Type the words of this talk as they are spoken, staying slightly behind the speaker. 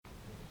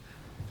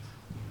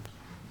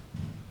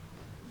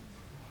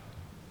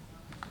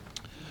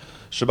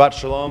Shabbat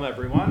Shalom,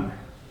 everyone.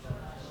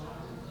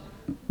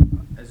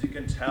 As you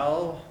can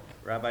tell,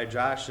 Rabbi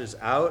Josh is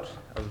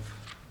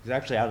he's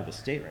actually out of the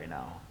state right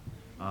now,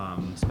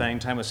 spending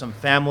time with some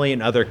family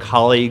and other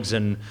colleagues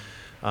in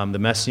the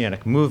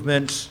Messianic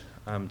movement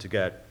to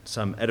get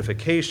some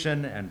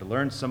edification and to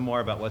learn some more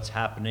about what's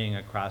happening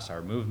across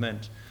our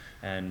movement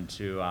and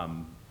to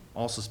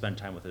also spend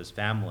time with his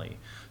family.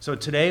 So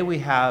today we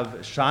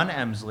have Sean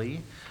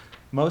Emsley.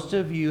 Most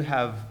of you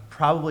have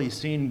probably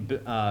seen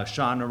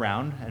Sean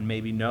around and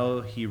maybe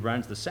know he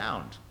runs the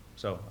sound,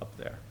 so up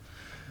there.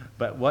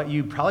 But what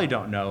you probably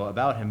don't know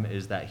about him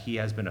is that he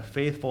has been a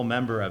faithful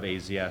member of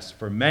AZS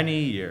for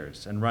many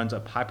years and runs a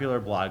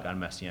popular blog on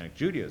Messianic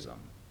Judaism.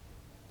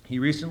 He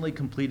recently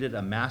completed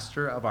a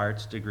Master of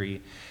Arts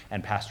degree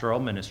in Pastoral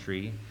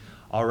Ministry,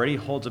 already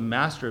holds a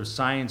Master of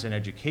Science in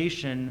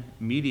Education,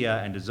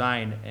 Media, and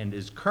Design, and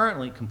is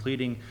currently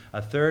completing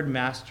a third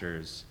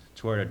Master's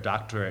toward a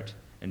doctorate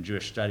in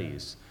Jewish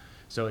Studies.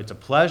 So it's a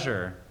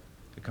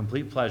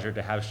complete pleasure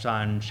to have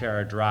Sean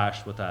share a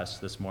drash with us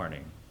this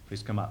morning.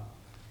 Please come up,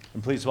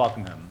 and please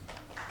welcome him.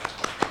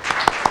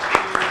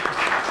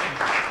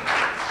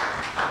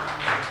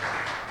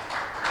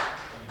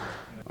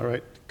 All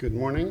right, good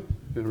morning.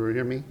 Can everyone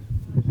hear me?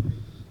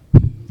 A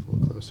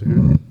little closer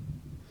here.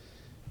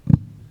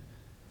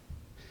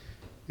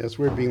 Yeah, it's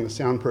weird being the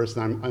sound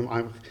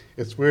person.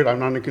 It's weird. I'm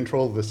not in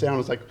control of the sound.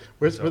 It's like,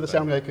 where the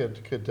sound guy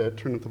could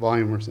turn up the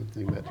volume or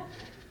something. But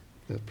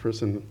that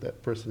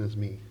person is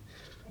me.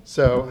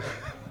 So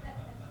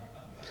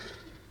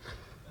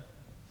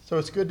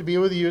it's good to be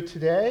with you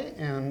today,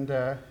 and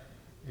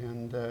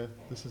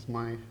this is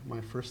my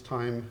first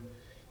time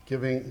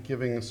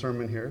giving a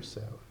sermon here.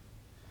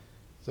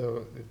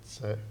 So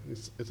it's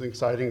an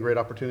exciting, great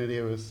opportunity.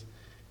 It was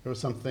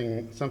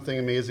something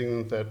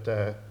amazing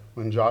that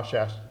when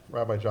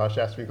Rabbi Josh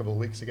asked me a couple of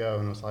weeks ago,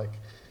 and I was like,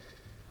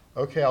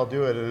 okay, I'll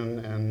do it,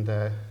 and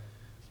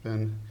it's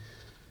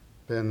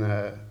been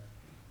a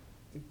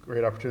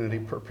great opportunity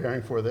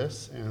preparing for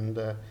this, and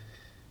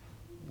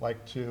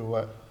like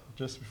to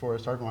just before I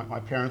start,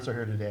 my parents are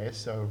here today,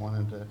 so I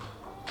wanted to.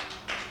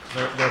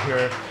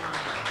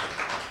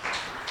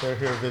 They're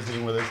here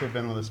visiting with us. They've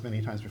been with us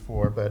many times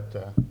before, but.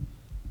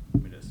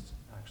 Let me just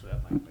actually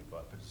that might go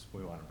up.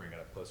 We want to bring it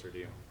up closer to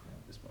you.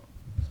 This moment.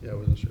 Yeah, I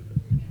wasn't sure.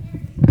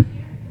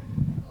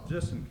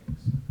 Just in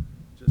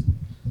case.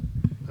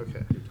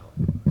 Okay. You're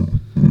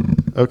telling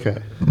us.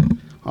 Okay.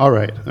 All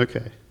right.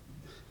 Okay.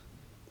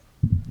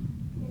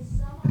 Is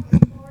someone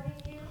recording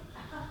you?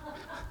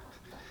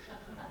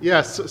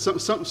 Yes,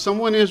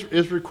 someone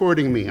is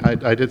recording me.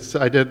 I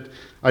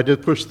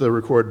did push the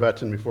record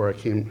button before I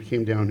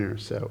came down here.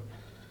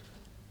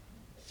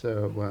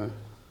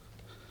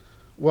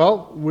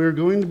 Well, we're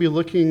going to be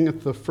looking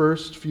at the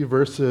first few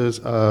verses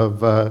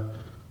of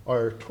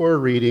our Torah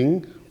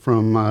reading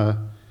from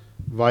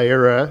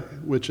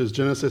Vayera, which is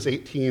Genesis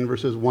 18,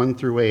 verses 1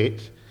 through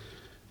 8,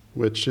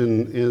 which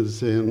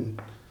is in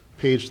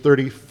page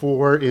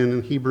 34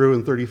 in Hebrew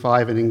and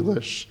 35 in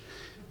English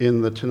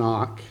in the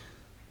Tanakh.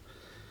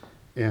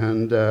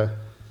 And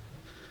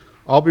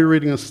I'll be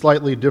reading a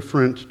slightly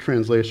different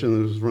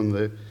translation. This is from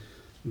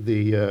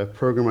the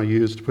program I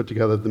used to put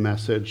together the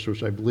message,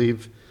 which I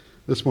believe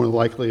this more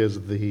likely is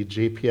the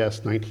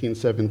JPS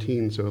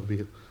 1917, so it'll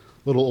be a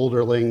little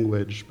older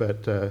language,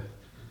 but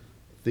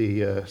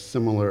the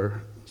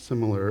similar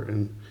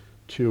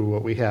to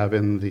what we have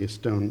in the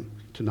Stone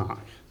Tanakh.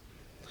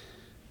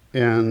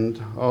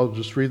 And I'll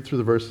just read through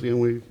the verses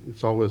again.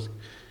 It's always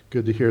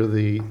good to hear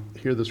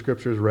the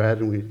scriptures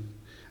read, and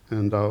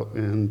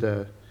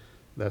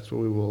that's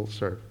what we will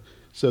start.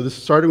 So this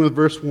is starting with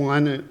verse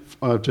 1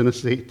 of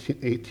Genesis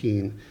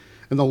 18.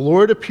 And the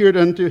Lord appeared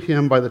unto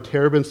him by the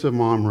terebinths of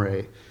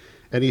Mamre,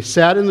 and he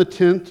sat in the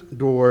tent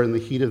door in the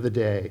heat of the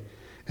day.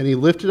 And he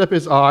lifted up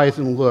his eyes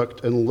and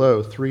looked, and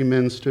lo, 3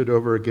 men stood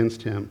over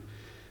against him.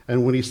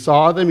 And when he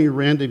saw them, he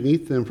ran to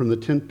meet them from the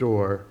tent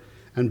door,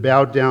 and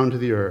bowed down to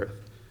the earth,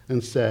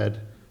 and said,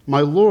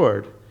 My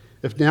Lord,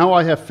 if now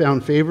I have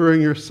found favor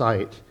in your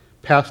sight,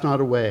 pass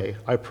not away,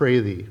 I pray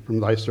thee, from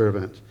thy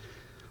servant.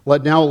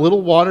 Let now a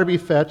little water be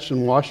fetched,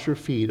 and wash your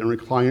feet, and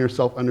recline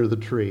yourself under the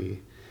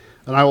tree.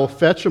 And I will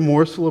fetch a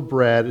morsel of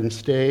bread, and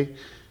stay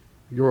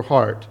your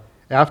heart.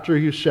 After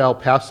you shall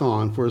pass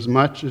on, for as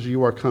much as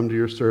you are come to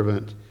your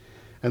servant.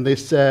 And they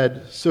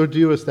said, So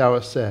do as thou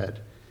hast said.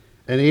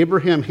 And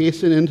Abraham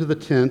hastened into the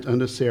tent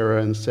unto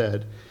Sarah, and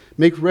said,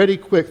 Make ready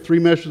quick 3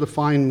 measures of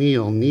fine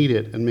meal, knead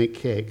it, and make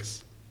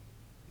cakes.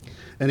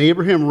 And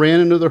Abraham ran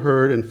into the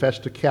herd, and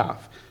fetched a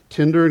calf,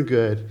 tender and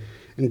good,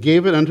 and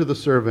gave it unto the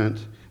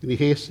servant, and he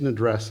hastened to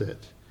dress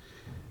it.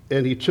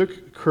 And he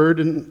took curd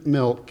and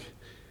milk,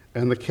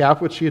 and the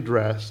calf which he had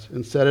dressed,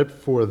 and set it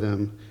before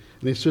them,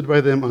 and he stood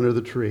by them under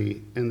the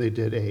tree, and they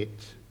did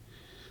eat.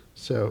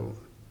 So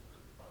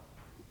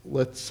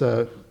let's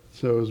as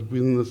we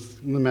in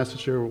the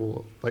message here,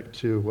 we'll like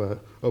to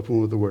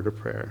open with a word of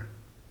prayer.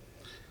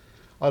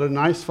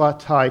 Adonai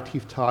svatai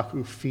tiftach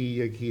ufi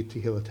yagit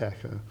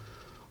tehilatecha.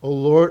 O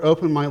Lord,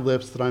 open my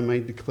lips that I may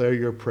declare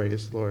your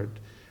praise, Lord.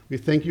 We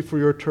thank you for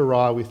your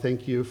Torah. We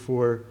thank you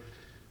for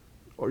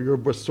your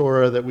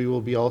Basora that we will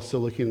be also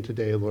looking at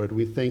today, Lord.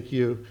 We thank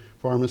you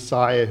for our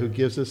Messiah who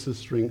gives us the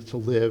strength to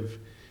live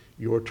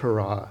your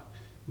Torah.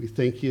 We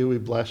thank you. We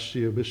bless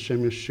you.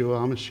 B'Shem Yeshua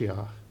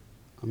HaMashiach.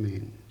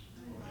 Amen.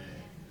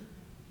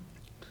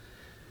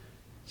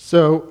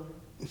 So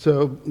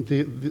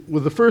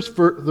with the first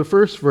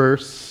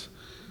verse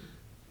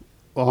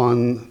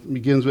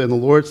begins with, and the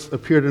Lord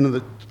appeared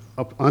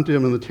unto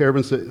him in the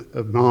terebinths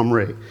of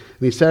Mamre, and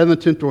he sat in the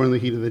tent door in the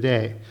heat of the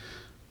day.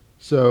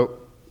 So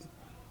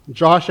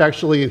Josh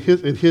actually in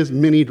his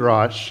mini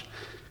drash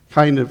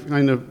kind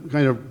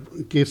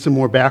of gave some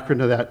more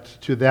background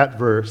to that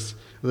verse.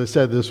 As I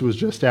said, this was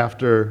just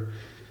after.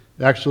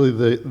 Actually,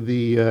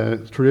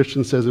 the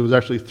tradition says it was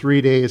actually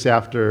 3 days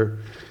after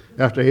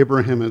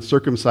Abraham had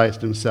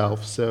circumcised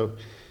himself. So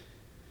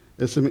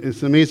it's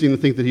amazing to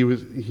think that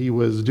he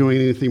was doing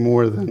anything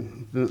more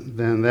than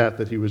that.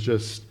 That he was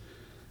just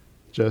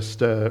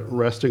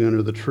resting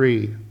under the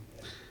tree.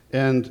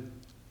 And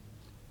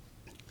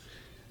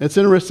it's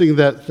interesting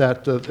that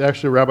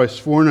actually Rabbi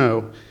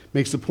Sforno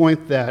makes the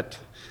point that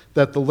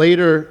the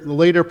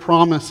later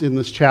promise in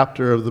this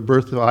chapter of the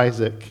birth of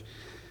Isaac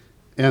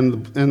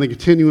and the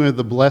continuing of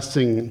the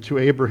blessing to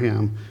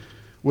Abraham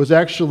was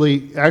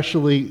actually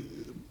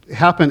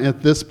happened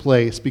at this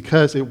place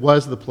because it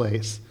was the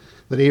place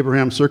that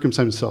Abraham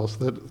circumcised himself,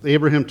 that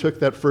Abraham took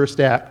that first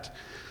act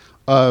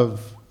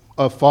of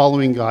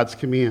following God's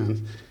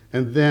command,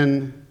 and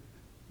then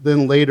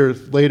later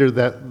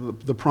that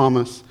the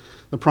promise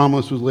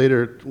was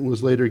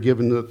later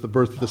given that the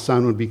birth of the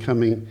son would be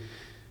coming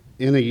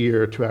in a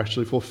year to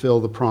actually fulfill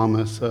the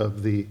promise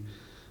of the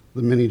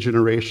many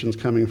generations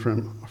coming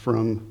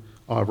from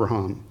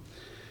Abraham.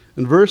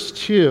 In verse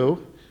 2,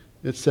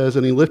 it says,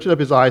 "And he lifted up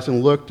his eyes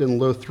and looked, and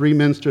lo, 3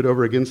 men stood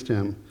over against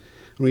him.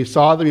 And when he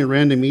saw them, he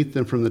ran to meet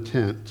them from the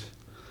tent.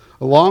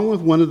 Along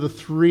with one of the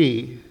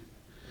three,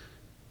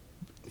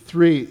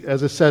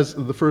 as it says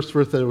in the first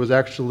verse, that it was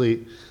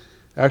actually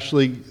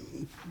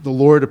the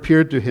Lord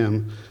appeared to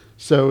him.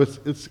 So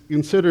it's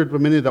considered by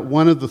many that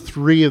one of the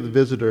 3 of the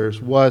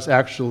visitors was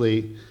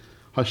actually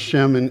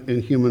Hashem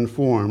in human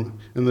form,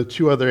 and the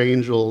 2 other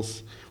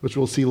angels, which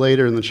we'll see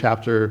later in the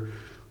chapter,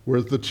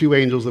 were the 2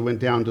 angels that went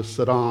down to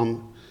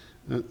Sodom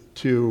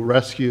to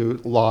rescue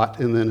Lot,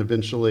 and then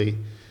eventually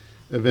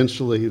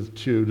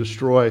to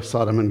destroy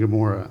Sodom and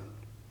Gomorrah.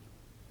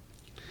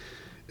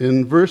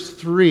 In verse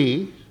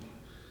 3,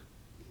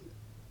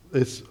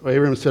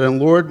 Abraham said,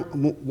 "And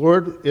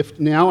Lord, if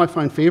now I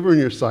find favor in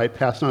your sight,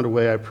 pass not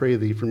away, I pray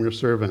thee, from your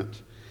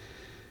servant."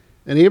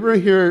 And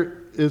Abraham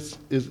here is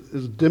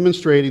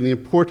demonstrating the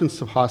importance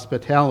of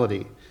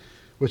hospitality,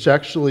 which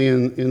actually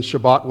in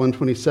Shabbat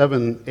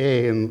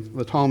 127a in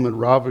the Talmud,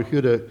 Rav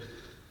Yehuda,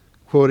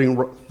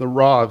 quoting the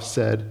Rav,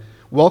 said,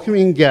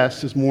 "Welcoming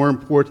guests is more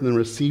important than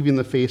receiving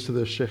the face of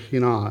the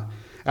Shekhinah.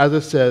 As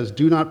it says,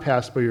 do not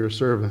pass by your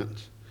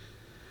servant."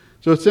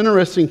 So it's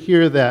interesting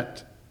here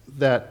that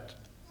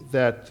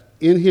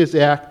in his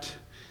act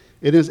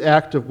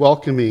of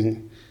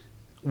welcoming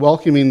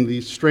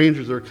these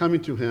strangers that are coming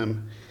to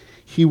him,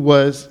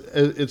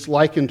 it's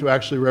likened to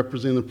actually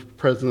representing the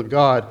presence of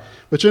God.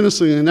 Which,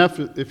 interestingly enough,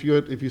 if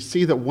you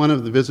see that one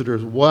of the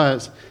visitors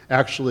was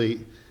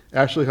actually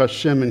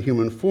Hashem in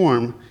human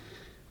form,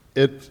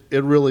 it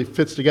really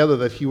fits together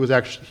that he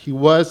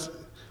was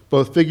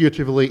both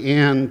figuratively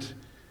and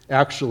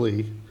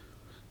actually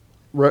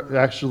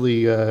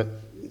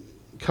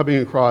coming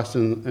across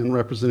and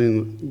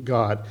representing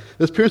God.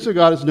 This appearance of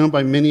God is known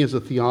by many as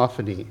a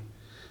theophany.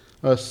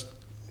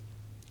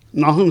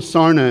 Nahum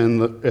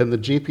Sarna in the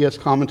GPS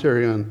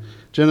commentary on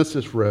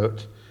Genesis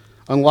wrote,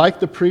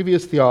 "Unlike the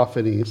previous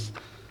theophanies,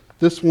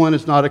 this one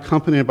is not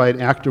accompanied by an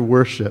act of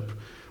worship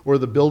or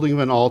the building of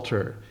an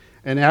altar.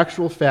 In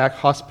actual fact,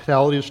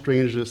 hospitality to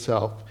strangers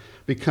itself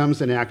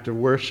becomes an act of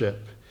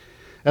worship.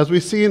 As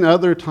we see in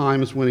other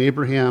times when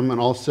Abraham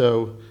and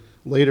also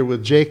later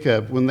with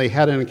Jacob, when they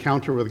had an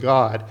encounter with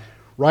God,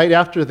 right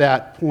after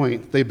that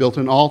point, they built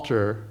an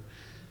altar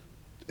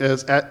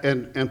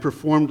and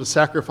performed a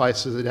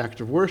sacrifice as an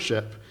act of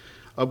worship,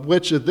 of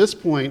which at this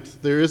point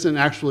there isn't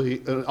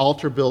actually an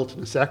altar built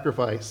and a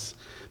sacrifice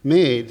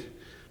made.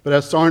 But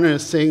as Sarna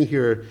is saying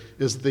here,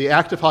 is the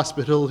act of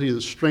hospitality to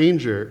the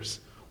strangers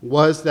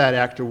was that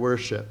act of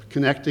worship,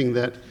 connecting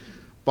that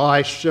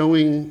by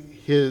showing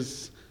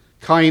his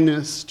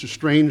kindness to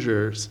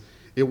strangers,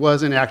 it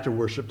was an act of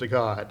worship to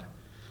God,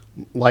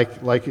 like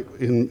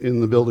in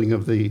the building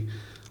of the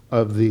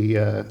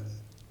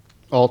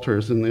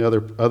altars in the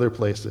other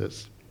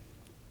places.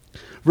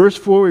 Verse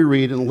 4 we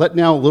read, "And let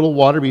now a little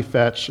water be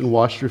fetched, and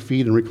wash your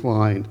feet, and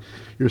recline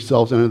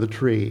yourselves under the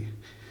tree."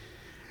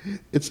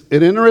 There's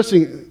an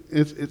interesting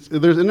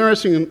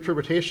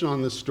interpretation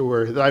on this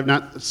story that I've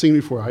not seen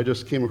before. I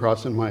just came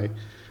across in my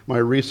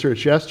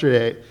research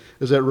yesterday,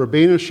 is that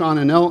Rabbeinu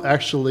Shananel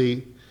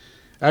actually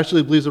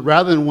believes that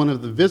rather than one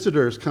of the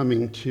visitors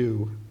coming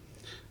to,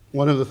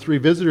 one of the 3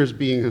 visitors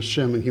being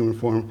Hashem in human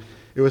form,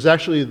 it was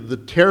actually the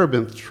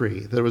terebinth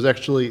tree. That was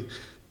actually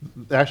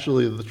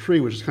the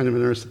tree, which is kind of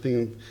an interesting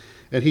thing.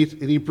 And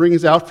he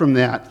brings out from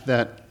that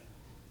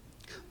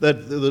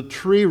the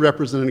tree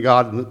represented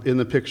God in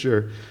the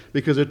picture,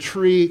 because a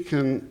tree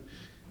can,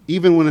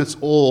 even when it's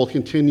old,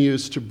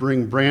 continues to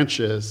bring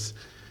branches.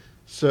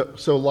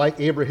 So like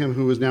Abraham,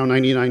 who is now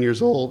 99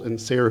 years old, and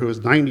Sarah, who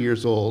is 90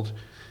 years old,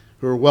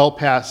 who are well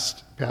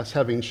past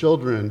having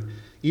children,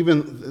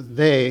 even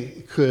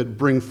they could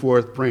bring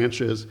forth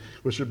branches,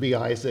 which would be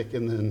Isaac,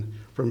 and then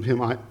from him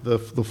the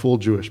full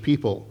Jewish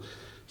people.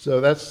 So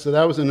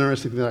that was an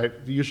interesting thing. That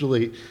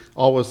usually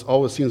always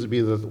seems to be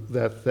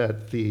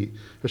that the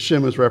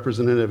Hashem is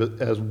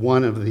represented as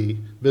one of the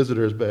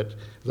visitors, but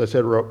as I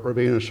said,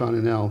 Rabbeinu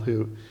Shananel,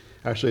 who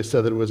actually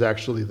said that it was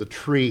actually the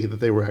tree that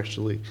they were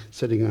actually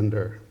sitting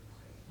under.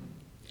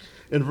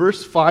 In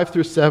verse 5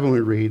 through 7 we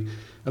read,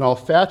 "And I'll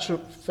fetch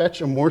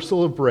a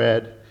morsel of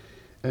bread,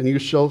 and you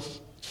shall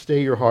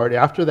stay your heart.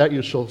 After that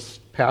you shall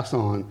pass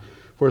on.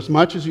 For as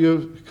much as you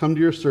have come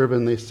to your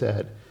servant," they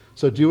said,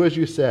 "so do as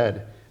you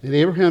said." And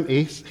Abraham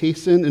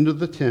hastened into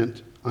the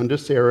tent unto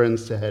Sarah and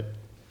said,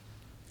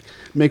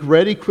 "Make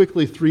ready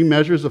quickly 3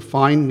 measures of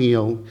fine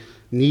meal,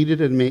 knead it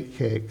and make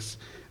cakes."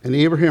 And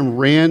Abraham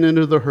ran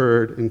into the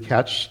herd and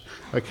catched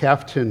a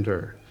calf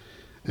tender,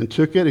 and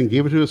took it and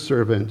gave it to his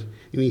servant,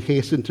 and he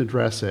hastened to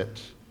dress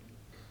it.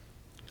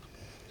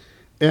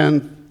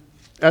 And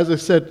as I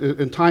said,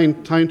 in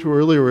tying to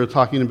earlier, we were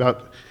talking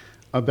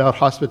about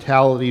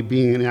hospitality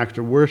being an act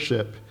of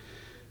worship.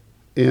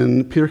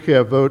 In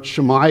Pirkei Avot,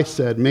 Shammai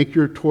said, "Make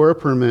your Torah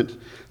permit,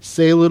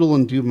 say little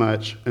and do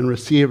much, and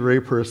receive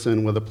every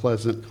person with a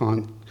pleasant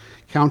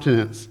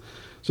countenance."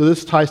 So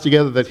this ties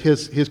together that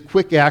his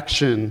quick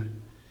action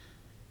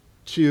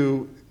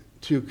to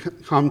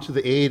come to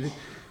the aid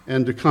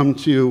and to come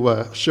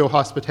to show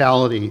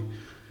hospitality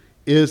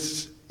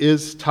is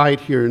tied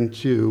here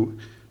into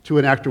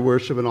an act of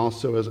worship, and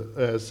also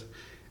as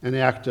an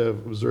act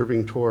of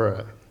observing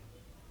Torah.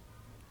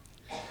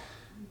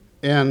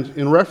 And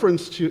in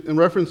reference to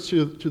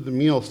the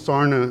meal,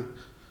 Sarna,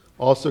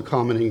 also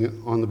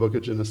commenting on the book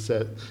of Genesis,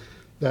 said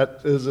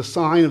that is a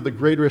sign of the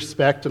great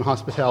respect and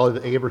hospitality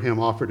that Abraham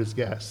offered his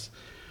guests.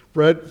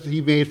 Bread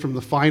he made from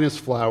the finest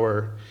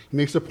flour. He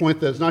makes a point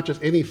that it's not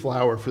just any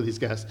flour for these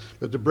guests,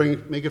 but to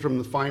make it from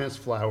the finest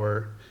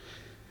flour,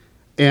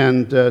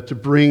 and to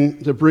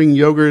bring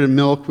yogurt and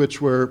milk,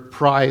 which were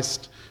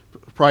prized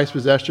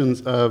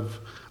possessions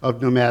of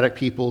nomadic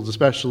peoples,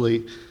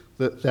 especially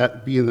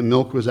that being the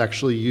milk was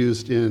actually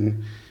used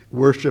in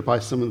worship by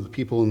some of the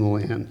people in the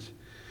land.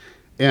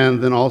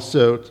 And then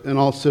also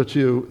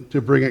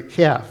to bring a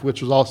calf,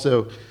 which was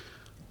also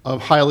a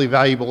highly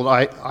valuable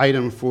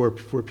item for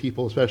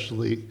people,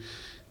 especially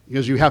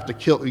because you have to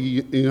kill,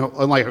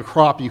 unlike a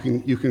crop, you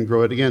can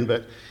grow it again,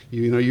 but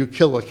you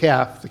kill a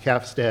calf, the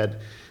calf's dead,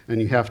 and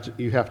you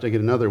have to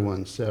get another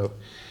one. So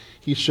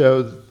he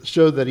showed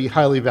that he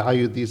highly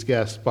valued these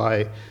guests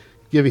by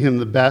giving him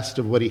the best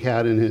of what he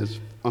had in his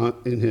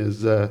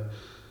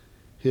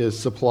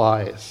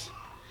supplies.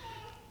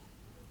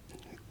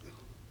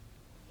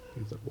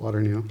 Use that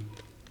water now.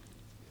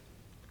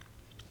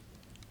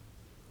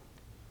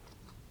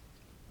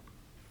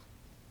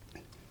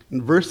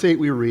 In verse 8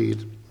 we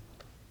read,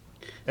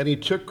 "And he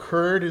took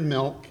curd and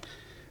milk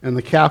and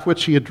the calf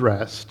which he had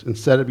dressed, and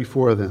set it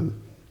before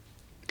them.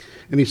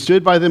 And he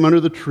stood by them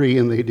under the tree,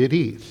 and they did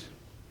eat."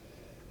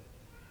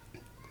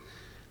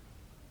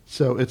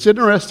 So it's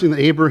interesting that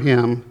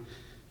Abraham,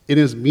 in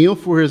his meal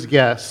for his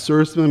guests,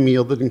 serves them a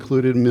meal that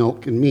included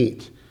milk and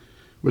meat,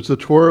 which the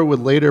Torah would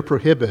later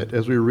prohibit,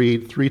 as we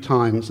read 3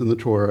 times in the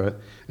Torah,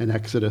 in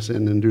Exodus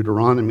and in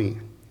Deuteronomy.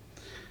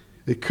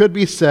 It could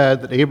be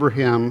said that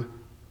Abraham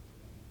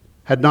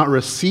had not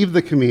received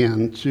the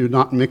command to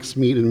not mix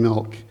meat and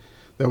milk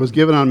that was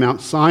given on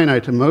Mount Sinai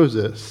to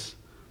Moses,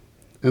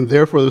 and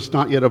therefore there's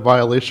not yet a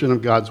violation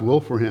of God's will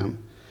for him.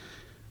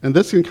 And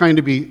this can kind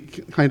of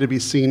be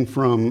seen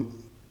from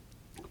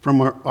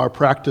our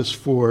practice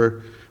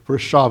for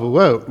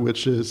Shavuot,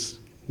 which is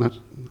not.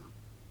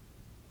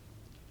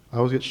 I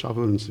always get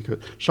Shavuot and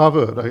Sukkot.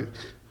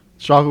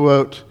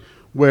 Shavuot,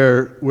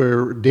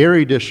 where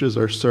dairy dishes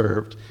are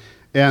served,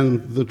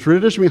 and the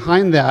tradition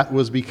behind that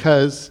was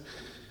because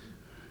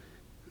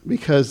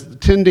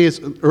 10 days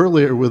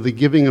earlier, with the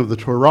giving of the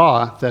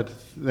Torah,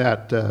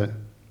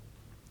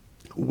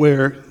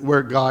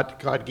 where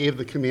God gave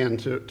the command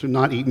to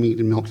not eat meat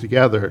and milk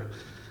together,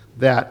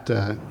 that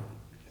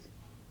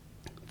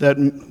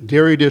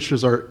dairy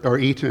dishes are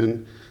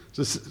eaten,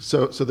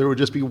 so there would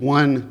just be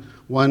one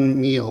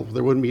meal.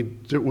 There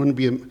wouldn't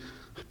be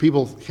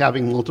people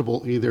having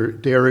multiple either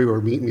dairy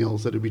or meat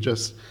meals. That would be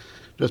just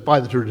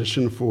by the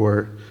tradition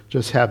for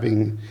just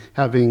having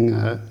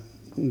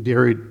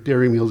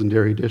dairy meals and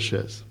dairy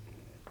dishes.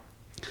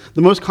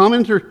 The most common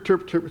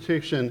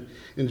interpretation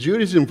in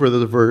Judaism for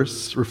the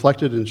verse,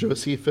 reflected in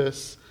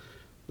Josephus,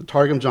 the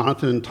Targum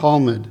Jonathan, and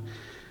Talmud,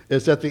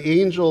 is that the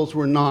angels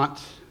were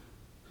not.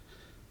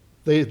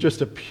 They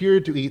just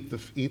appeared to eat the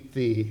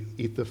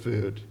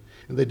food,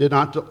 and they did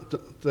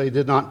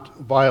not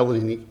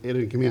violate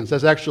any commands.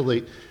 That's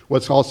actually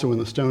what's also in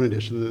the Stone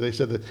edition. They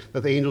said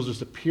that the angels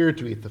just appeared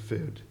to eat the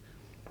food.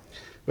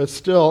 But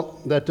still,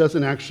 that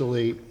doesn't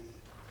actually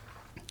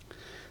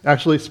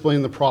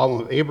explain the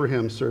problem of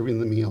Abraham serving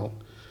the meal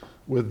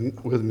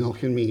with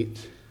milk and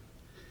meat.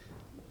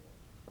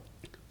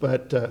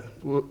 But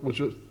which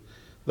was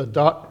the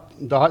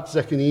Dot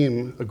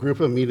Zechariah, a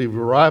group of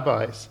medieval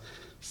rabbis,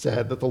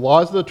 said that the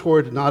laws of the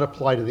Torah did not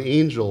apply to the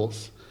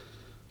angels.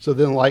 So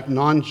then, like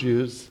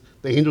non-Jews,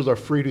 the angels are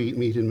free to eat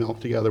meat and milk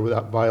together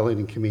without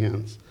violating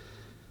commands.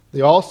 They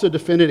also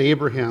defended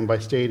Abraham by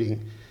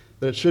stating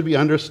that it should be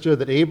understood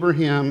that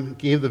Abraham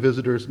gave the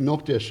visitors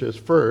milk dishes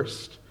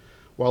first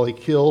while he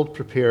killed,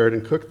 prepared,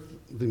 and cooked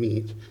the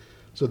meat.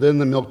 So then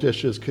the milk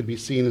dishes could be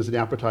seen as an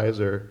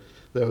appetizer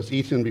that was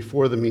eaten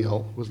before the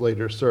meal was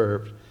later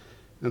served.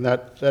 And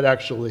that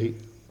actually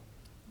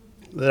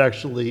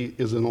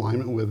is in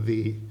alignment with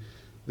the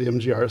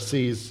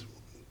MGRC's,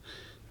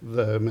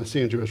 the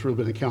Messianic Jewish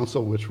Rabbinic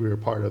Council, which we were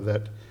part of,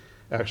 that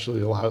actually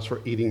allows for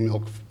eating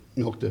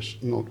milk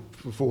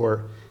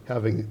before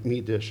having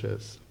meat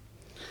dishes.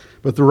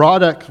 But the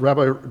Radak,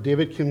 Rabbi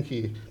David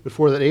Kimke,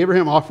 before that,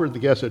 Abraham offered the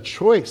guests a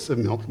choice of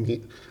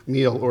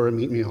meal or a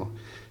meat meal,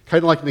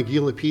 kind of like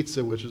Nagila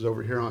pizza, which is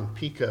over here on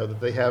Pico.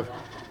 That they have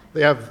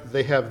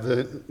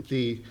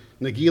the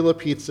Nagila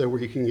pizza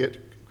where you can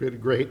get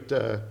great,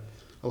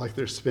 like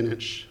their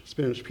spinach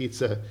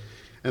pizza,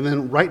 and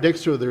then right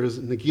next to it there's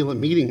a Nagila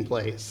meeting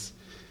place.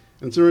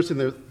 And it's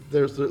interesting.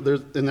 There's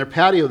in their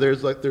patio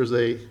there's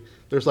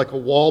like a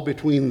wall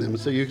between them,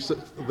 so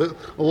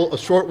a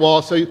short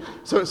wall. So you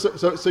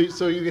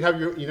can have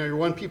your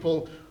one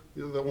people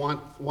that want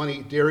to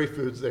eat dairy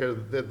foods there.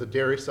 The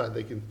dairy side,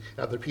 they can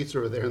have their pizza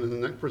over there, and then the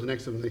next person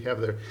next to them, they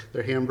have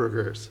their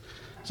hamburgers.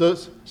 So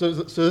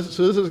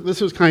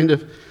this is kind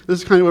of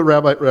what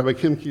Rabbi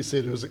Kimke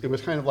said. It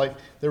was kind of like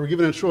they were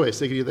given a choice.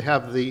 They could either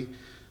have the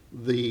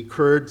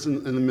curds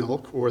and the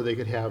milk, or they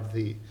could have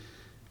the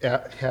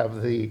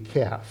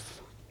calf.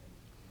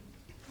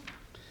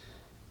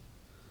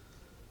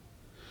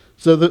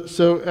 So as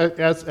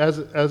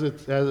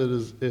it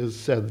is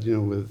said,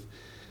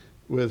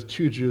 with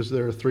two Jews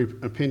there are three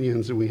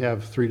opinions, and we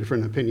have three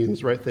different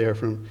opinions right there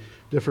from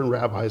different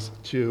rabbis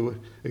to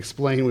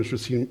explain which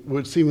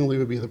would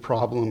seemingly be the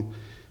problem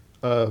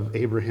of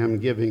Abraham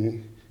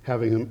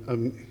having a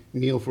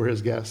meal for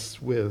his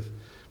guests with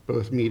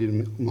both meat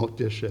and milk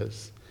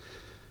dishes.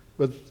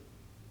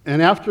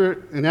 And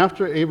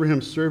after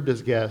Abraham served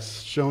his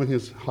guests, showing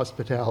his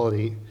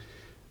hospitality,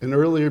 and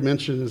earlier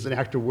mentioned as an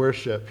act of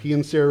worship, he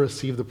and Sarah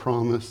received the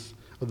promise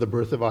of the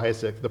birth of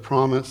Isaac, the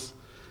promise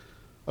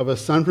of a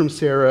son from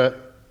Sarah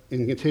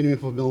in continuing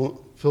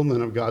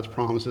fulfillment of God's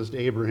promises to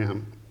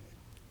Abraham.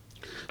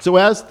 So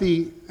as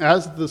the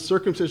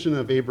circumcision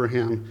of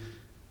Abraham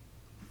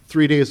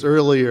 3 days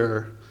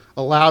earlier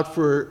allowed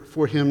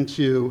for him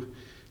to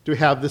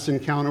have this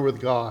encounter with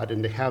God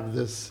and to have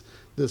this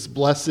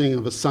blessing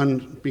of a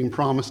son being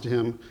promised to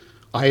him,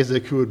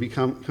 Isaac, who would be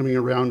coming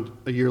around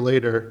a year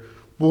later,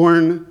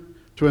 born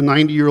to a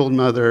 90-year-old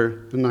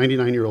mother, a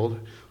 90-year-old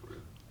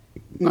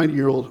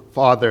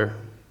father.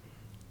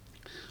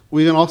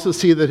 We can also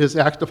see that his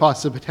act of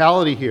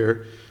hospitality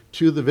here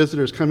to the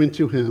visitors coming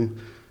to him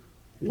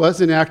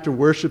was an act of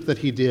worship that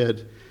he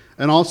did,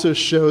 and also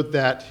showed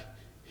that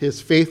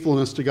his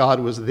faithfulness to God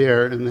was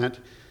there, and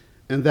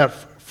that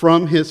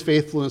from his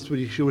faithfulness,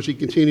 which he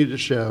continued to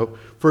show,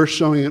 first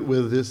showing it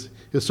with his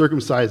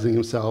circumcising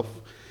himself,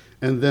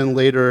 and then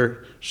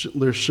later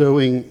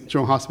showing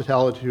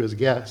hospitality to his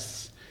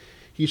guests.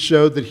 He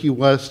showed that he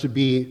was to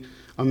be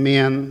a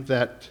man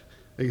that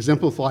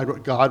exemplified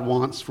what God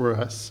wants for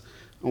us,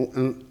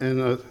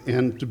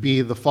 and to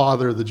be the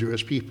father of the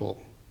Jewish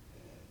people.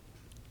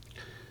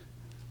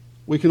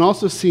 We can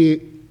also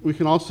see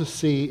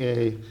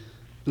an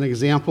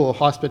example of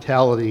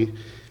hospitality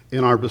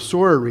in our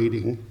Besorah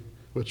reading,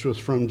 which was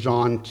from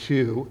John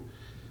 2,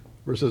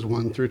 verses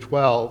 1 through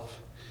 12.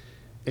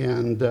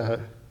 And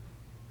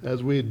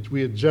as we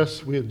had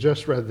just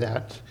read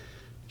that,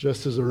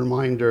 just as a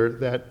reminder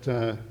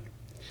that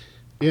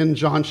in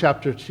John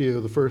chapter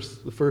 2, the first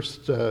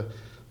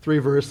 3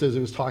 verses, it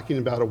was talking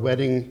about a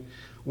wedding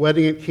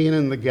at Cana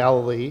in the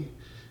Galilee,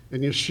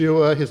 and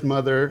Yeshua, his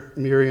mother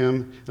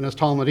Miriam, and his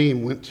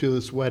Talmudim went to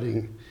this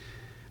wedding.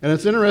 And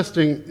it's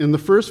interesting, in the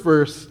first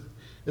verse,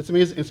 it's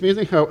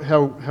amazing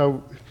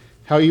how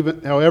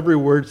every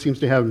word seems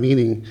to have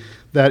meaning.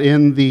 That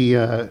in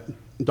the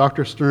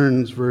Dr.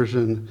 Stern's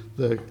version,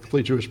 the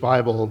Complete Jewish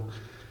Bible,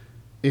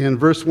 in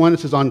verse 1 it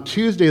says, "On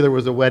Tuesday there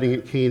was a wedding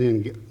at Cana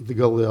in the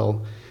Galilee,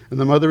 and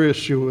the mother of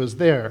Yeshua was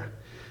there."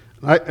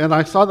 And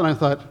I saw that and I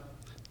thought,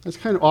 that's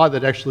kind of odd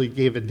that it actually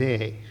gave a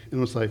day. And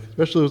it was like,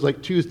 especially it was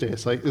like Tuesday. It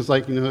seemed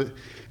like that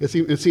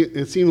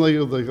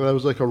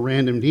was like a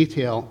random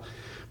detail.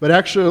 But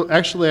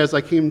actually, as I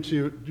came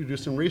to do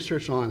some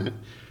research on it,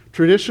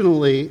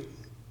 traditionally,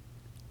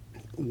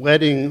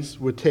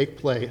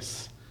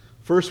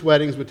 first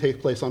weddings would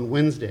take place on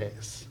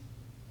Wednesdays.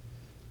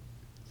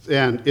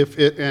 And if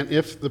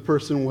the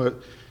person was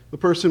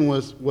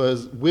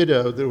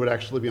widowed, it would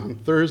actually be on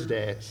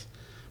Thursdays.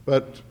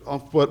 But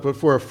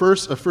for a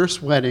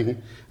first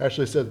wedding,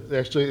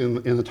 actually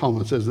in the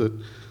Talmud it says that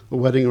the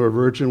wedding of a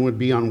virgin would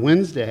be on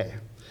Wednesday.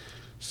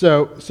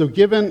 So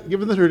given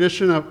the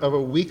tradition of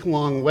a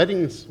week-long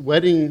wedding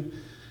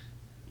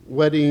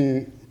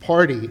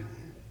party,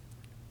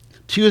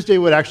 Tuesday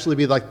would actually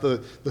be like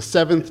the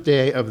seventh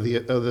day of the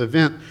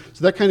event.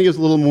 So that kind of gives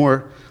a little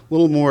more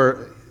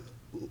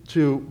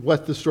to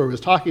what the story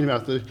was talking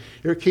about.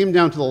 It came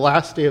down to the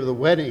last day of the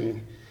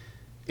wedding,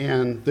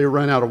 and they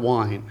ran out of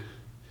wine.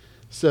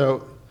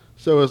 So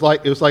it was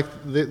like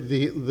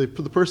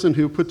the person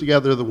who put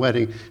together the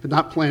wedding had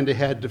not planned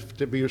ahead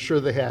to be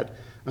sure they had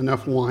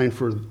enough wine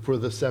for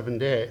the 7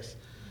 days.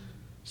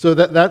 So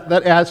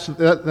that adds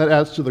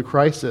to the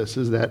crisis,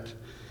 is that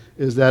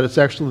it's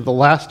actually the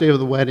last day of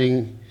the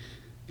wedding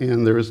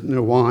and there is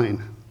no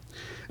wine.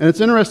 And it's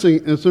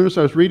interesting. I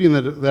was reading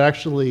that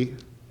actually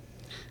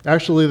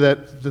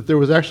there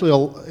was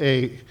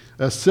actually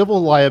a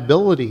civil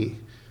liability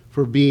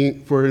for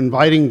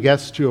inviting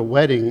guests to a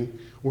wedding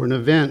or an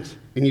event,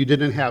 and you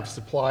didn't have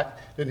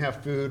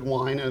food,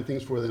 wine, and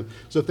things for them.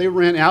 So if they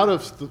ran out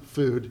of the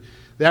food,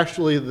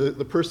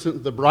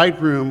 the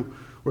bridegroom,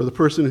 or the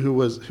person who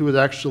was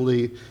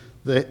actually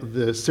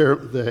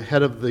the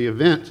head of the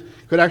event,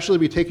 could actually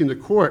be taken to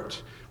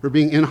court for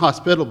being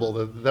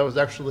inhospitable. That was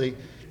actually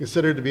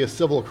considered to be a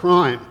civil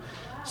crime.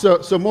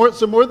 So more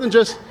than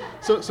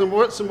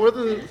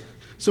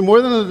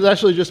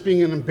actually just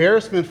being an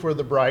embarrassment for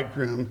the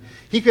bridegroom,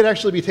 he could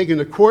actually be taken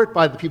to court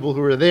by the people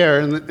who were there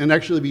and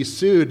actually be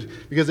sued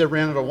because they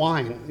ran out of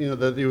wine.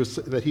 There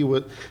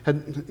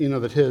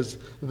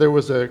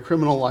was a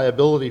criminal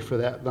liability for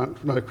that,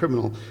 not a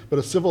criminal, but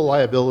a civil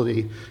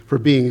liability for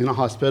being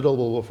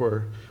inhospitable,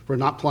 for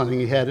not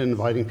planning ahead and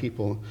inviting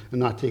people and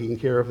not taking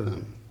care of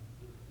them.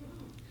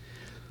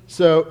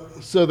 So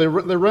they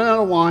run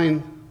out of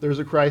wine. There's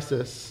a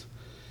crisis.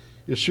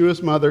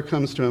 Yeshua's mother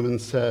comes to him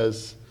and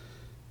says,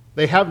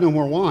 "They have no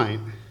more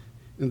wine."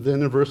 And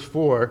then in verse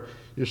 4,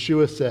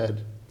 Yeshua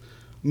said,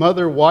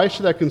 "Mother, why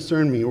should that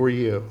concern me or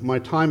you? My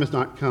time has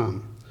not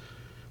come."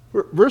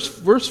 Verse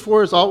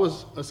 4 has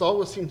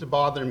always seemed to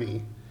bother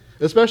me,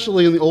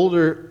 especially in the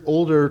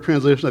older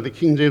translation, like the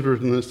King James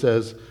Version, that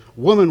says,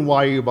 "Woman,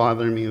 why are you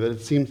bothering me?" That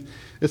it seems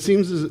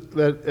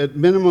that at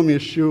minimum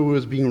Yeshua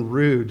was being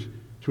rude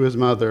to his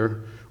mother,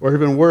 or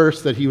even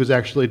worse, that he was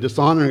actually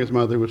dishonoring his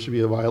mother, which would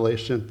be a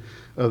violation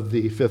of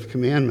the fifth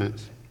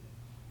commandment.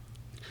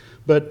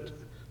 But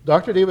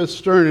Dr. David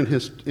Stern,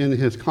 in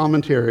his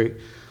commentary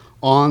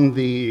on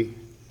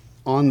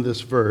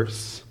this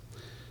verse,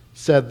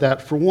 said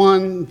that, for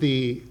one,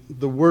 the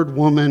word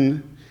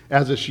woman,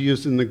 as it's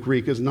used in the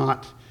Greek, is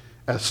not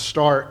as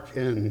stark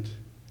and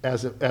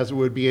as it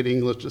would be in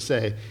English to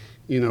say,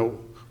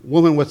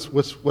 woman,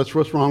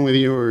 what's wrong with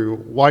you, or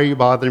why are you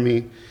bothering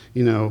me,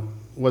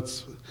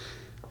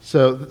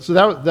 So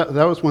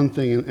that was one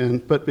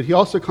thing, but he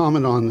also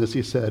commented on this.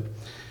 He said,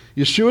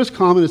 Yeshua's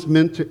comment is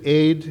meant to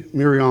aid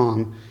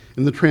Miriam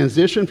in the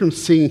transition from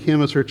seeing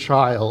him as her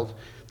child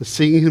to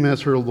seeing him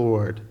as her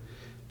Lord,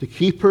 to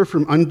keep her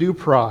from undue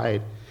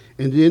pride,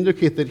 and to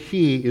indicate that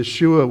he,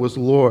 Yeshua, was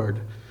Lord,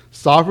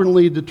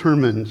 sovereignly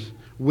determined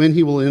when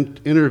he will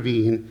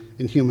intervene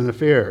in human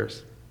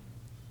affairs.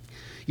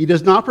 He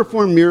does not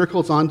perform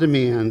miracles on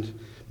demand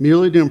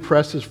merely to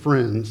impress his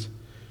friends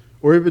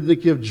or even to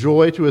give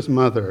joy to his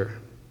mother.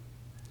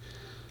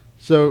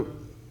 So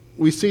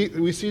we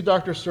see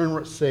Dr.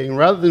 Stern saying,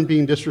 rather than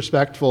being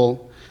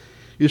disrespectful,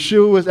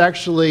 Yeshua was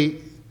actually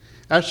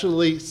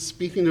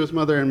speaking to his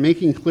mother and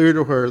making clear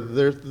to her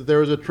there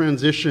was a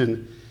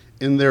transition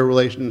in their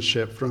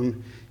relationship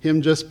from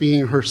him just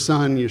being her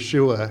son,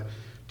 Yeshua,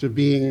 to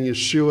being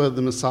Yeshua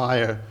the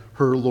Messiah,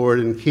 her Lord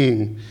and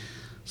King.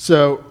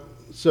 So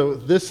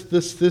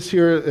this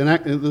here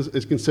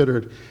is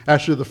considered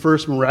actually the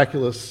first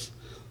miraculous,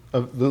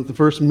 the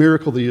first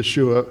miracle that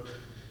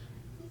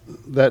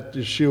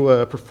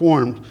Yeshua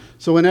performed.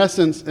 So in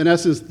essence,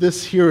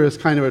 this here is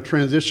kind of a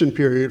transition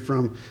period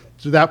from,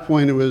 to that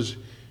point it was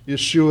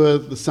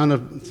Yeshua, the son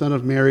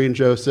of Mary and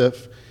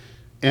Joseph,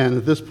 and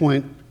at this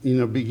point,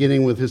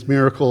 beginning with his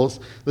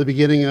miracles, the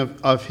beginning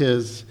of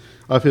his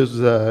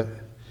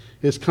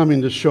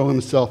coming to show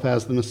himself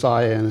as the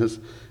Messiah and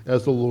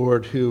as the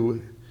Lord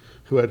who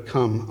had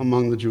come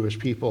among the Jewish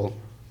people.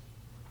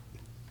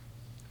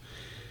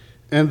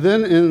 And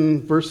then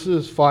in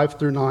verses 5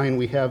 through 9,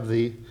 we have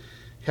the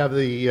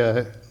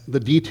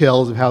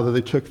details of how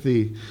they took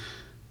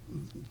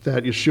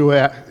that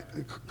Yeshua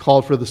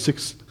called for the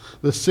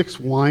six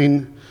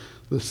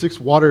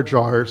water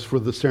jars for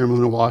the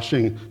ceremonial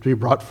washing to be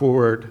brought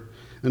forward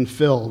and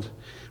filled,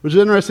 which is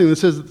interesting. It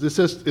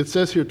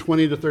says here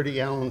 20 to 30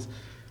 gallons.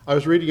 I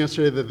was reading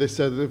yesterday that they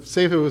said,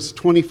 say if it was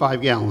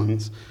 25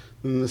 gallons,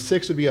 then the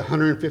 6 would be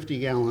 150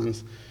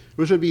 gallons,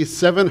 which would be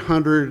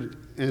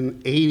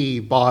 780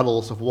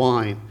 bottles of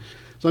wine.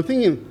 So I'm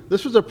thinking there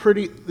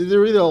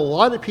were either a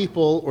lot of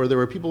people, or there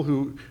were people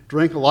who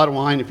drank a lot of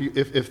wine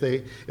if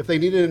they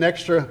needed an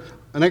extra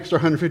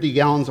 150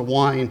 gallons of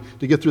wine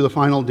to get through the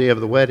final day of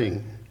the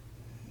wedding.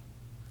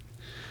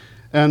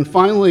 And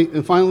finally,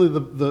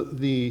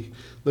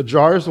 the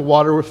jars of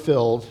water were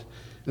filled,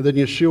 and then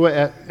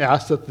Yeshua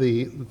asked that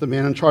the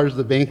man in charge of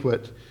the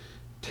banquet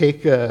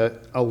take a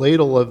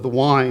ladle of the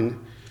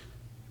wine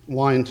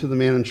to the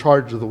man in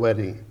charge of the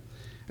wedding.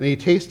 And he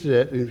tasted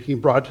it, and he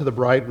brought it to the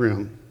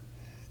bridegroom.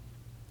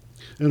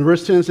 And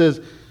verse 10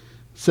 says,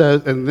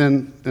 and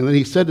then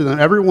he said to them,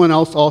 everyone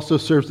else also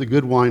serves the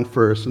good wine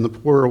first, and the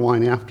poorer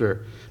wine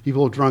after.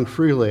 People have drunk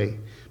freely,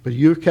 but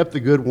you have kept the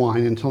good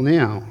wine until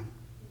now.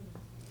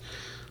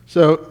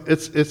 So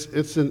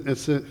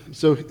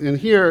so in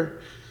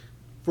here,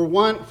 for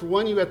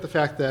one, you got the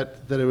fact that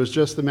it was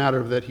just the matter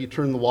of that he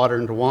turned the water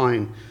into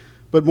wine,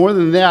 but more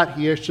than that,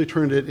 he actually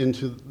turned it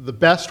into the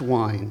best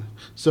wine.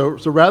 So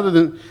rather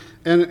than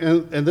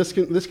and this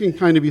can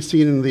kind of be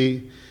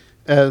seen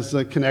as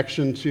a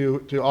connection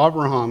to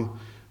Abraham,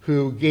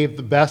 who gave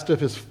the best of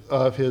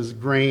his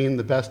grain,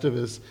 the best of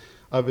his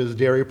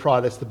dairy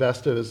products, the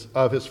best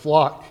of his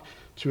flock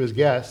to his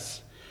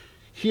guests.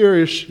 Here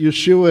is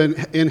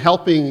Yeshua in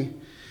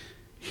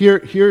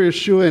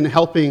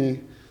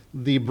helping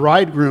the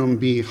bridegroom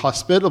be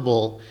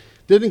hospitable.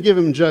 Didn't give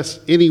him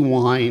just any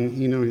wine,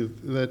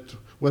 that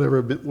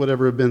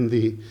whatever had been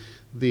the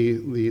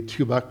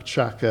 $2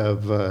 chuck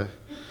of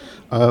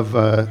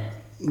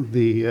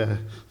the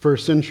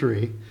first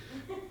century,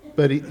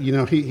 but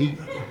he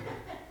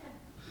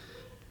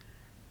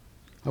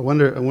I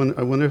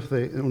wonder if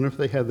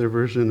they had their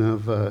version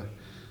of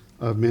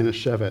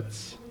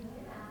Manischewitz.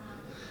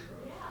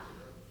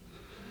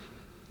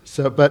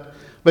 So, but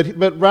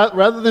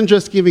rather than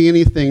just giving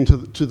anything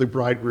to the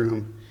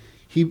bridegroom,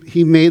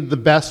 he made the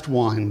best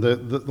wine,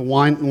 the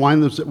wine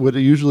that would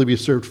usually be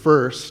served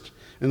first,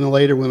 and then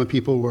later when the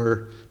people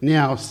were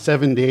now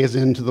 7 days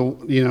into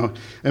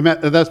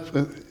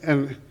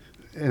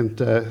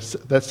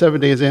that's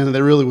 7 days in, and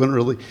they really wouldn't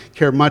really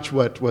care much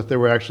what they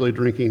were actually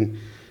drinking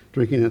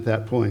at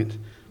that point.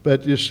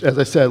 But as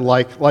I said,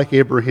 like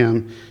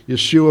Abraham,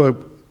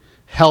 Yeshua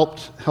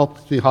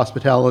helped the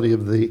hospitality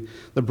of the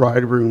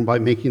bridegroom by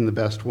making the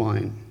best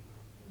wine.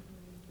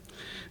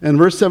 And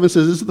verse 7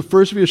 says, this is the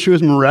first of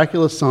Yeshua's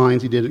miraculous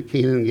signs he did at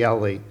Cana in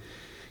Galilee.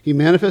 He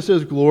manifested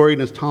his glory,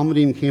 and his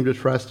talmidim came to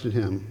trust in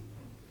him.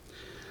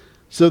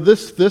 So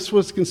this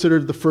was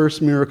considered the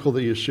first miracle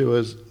that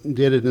Yeshua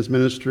did in his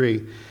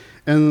ministry.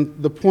 And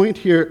the point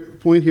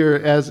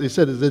here, as I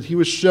said, is that he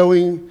was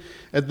showing,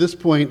 at this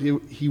point,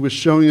 he was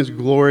showing his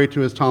glory to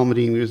his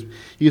talmidim.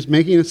 He was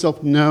making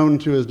himself known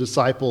to his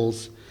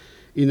disciples,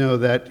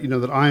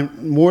 that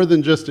I'm more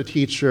than just a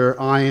teacher.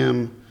 I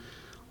am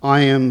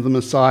the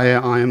Messiah.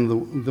 I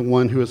am the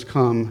one who has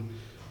come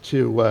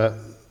to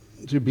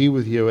be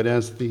with you.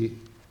 This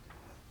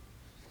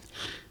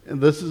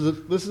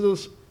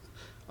is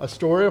a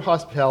story of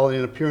hospitality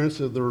and appearance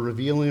of the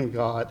revealing of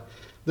God.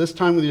 This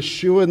time with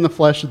Yeshua in the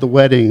flesh at the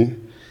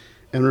wedding,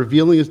 and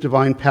revealing his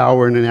divine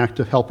power in an act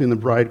of helping the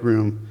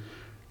bridegroom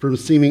from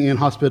seeming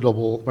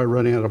inhospitable by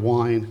running out of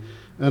wine,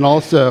 and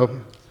also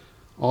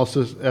as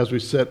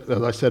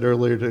I said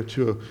earlier,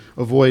 to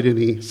avoid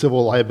any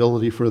civil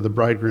liability for the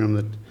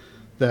bridegroom,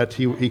 that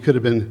he could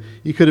have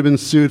been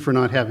sued for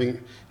not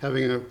having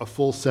a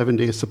full 7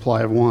 day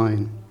supply of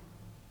wine.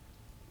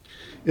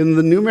 In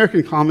the New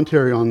American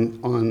Commentary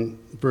on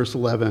verse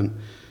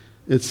 11,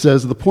 it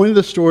says, the point of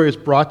the story is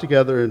brought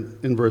together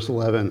in verse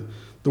 11.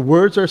 The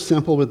words are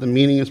simple, but the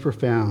meaning is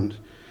profound.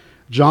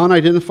 John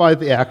identified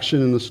the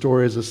action in the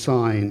story as a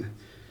sign.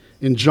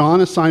 In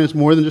John, a sign is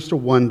more than just a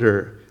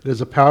wonder. It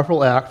is a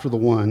powerful act for the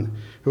one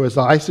who has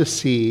eyes to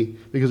see,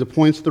 because it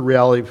points to the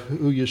reality of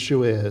who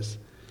Yeshua is.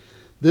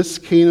 This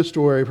Cana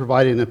story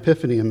provided an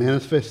epiphany, a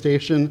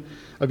manifestation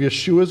of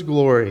Yeshua's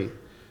glory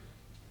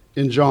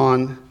in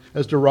John,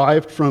 as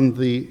derived from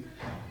the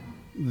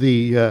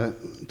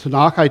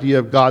Tanakh idea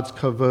of God's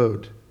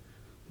kavod,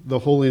 the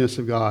holiness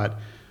of God,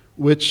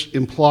 which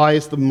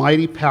implies the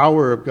mighty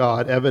power of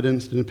God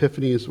evidenced in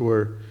epiphanies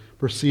or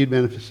perceived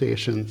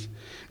manifestations.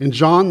 In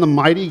John, the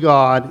mighty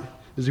God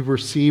is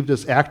perceived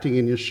as acting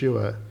in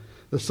Yeshua.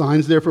 The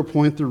signs therefore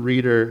point the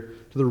reader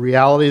to the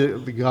reality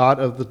that the God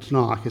of the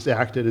Tanakh has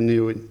acted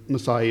anew in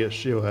Messiah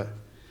Yeshua.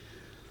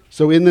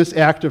 So in this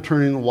act of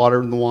turning the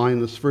water into wine,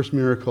 this first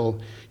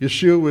miracle,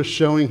 Yeshua was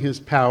showing his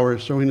power,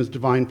 showing his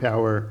divine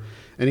power,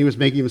 and he was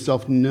making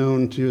himself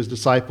known to his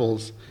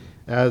disciples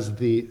as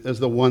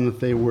the one that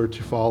they were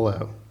to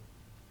follow.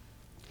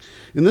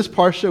 In this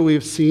parsha, we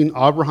have seen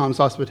Abraham's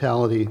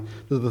hospitality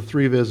to the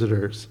three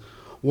visitors,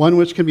 one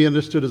which can be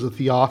understood as a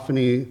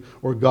theophany,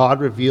 or God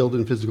revealed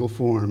in physical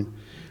form,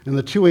 and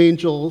the two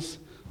angels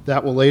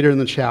that will later in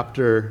the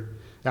chapter,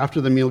 after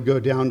the meal, go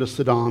down to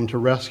Sodom to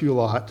rescue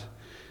Lot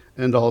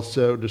and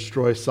also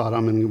destroy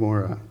Sodom and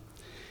Gomorrah.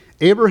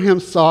 Abraham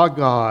saw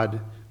God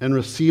and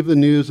received the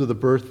news of the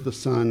birth of the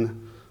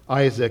son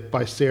Isaac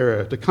by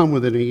Sarah to come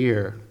within a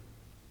year.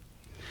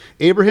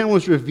 Abraham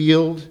was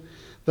revealed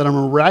that a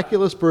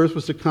miraculous birth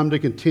was to come to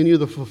continue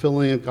the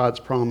fulfilling of God's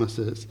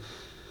promises.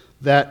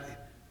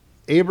 That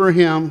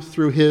Abraham,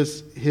 through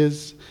his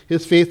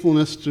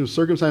faithfulness to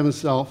circumcise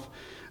himself,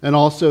 and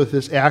also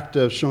this act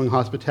of showing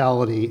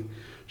hospitality,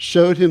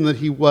 showed him that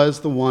he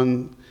was the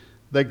one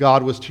that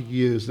God was to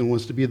use and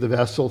was to be the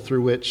vessel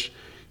through which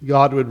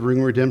God would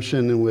bring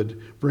redemption and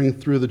would bring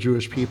through the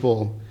Jewish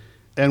people.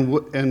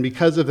 And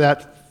because of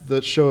that,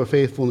 the show of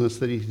faithfulness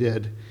that he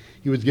did,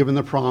 he was given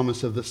the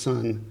promise of the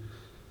son,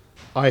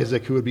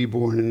 Isaac, who would be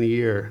born in a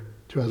year,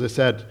 to, as I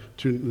said,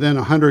 to then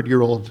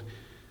 100-year-old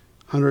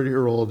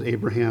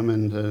Abraham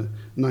and a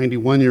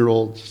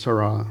 91-year-old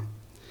Sarah.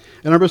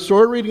 In our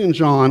restored reading in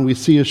John, we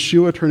see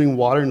Yeshua turning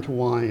water into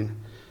wine,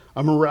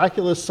 a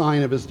miraculous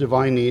sign of his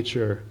divine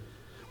nature,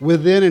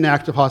 within an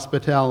act of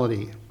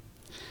hospitality.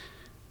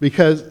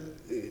 Because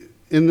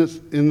in this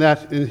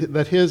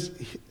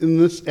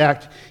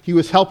act, he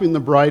was helping the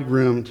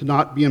bridegroom to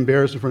not be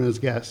embarrassed in front of his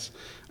guests,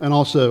 and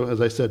also, as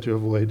I said, to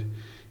avoid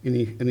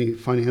any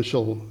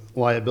financial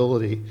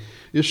liability.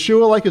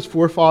 Yeshua, like his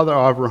forefather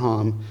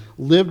Abraham,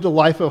 lived a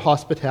life of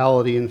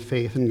hospitality and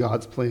faith in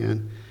God's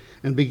plan,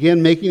 and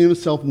began making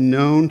himself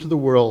known to the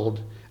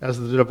world as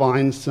the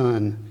divine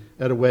Son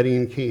at a wedding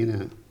in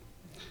Cana.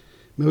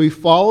 May we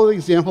follow the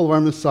example of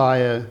our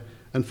Messiah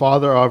and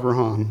Father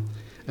Abraham,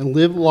 and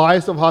live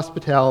lives of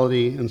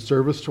hospitality and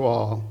service to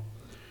all,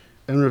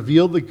 and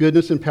reveal the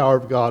goodness and power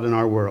of God in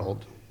our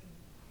world.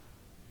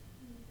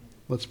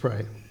 Let's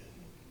pray.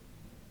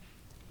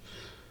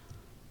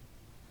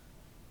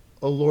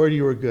 O Lord,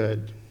 you are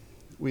good.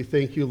 We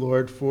thank you,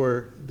 Lord,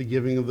 for the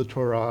giving of the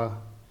Torah.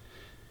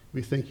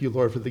 We thank you,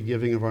 Lord, for the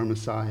giving of our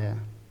Messiah.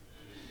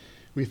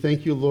 We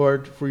thank you,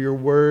 Lord, for your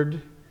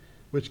word,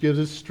 which gives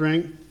us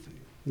strength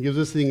and gives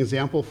us the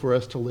example for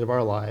us to live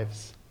our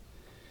lives.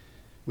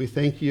 We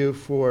thank you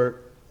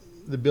for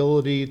the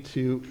ability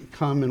to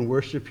come and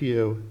worship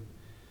you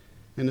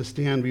and to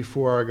stand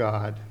before our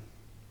God.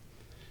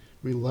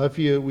 We love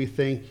you. We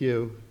thank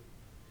you.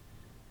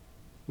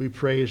 We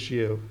praise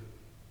you.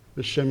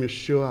 B'Shem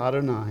Yeshua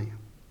Adonai.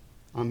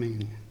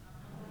 Amen.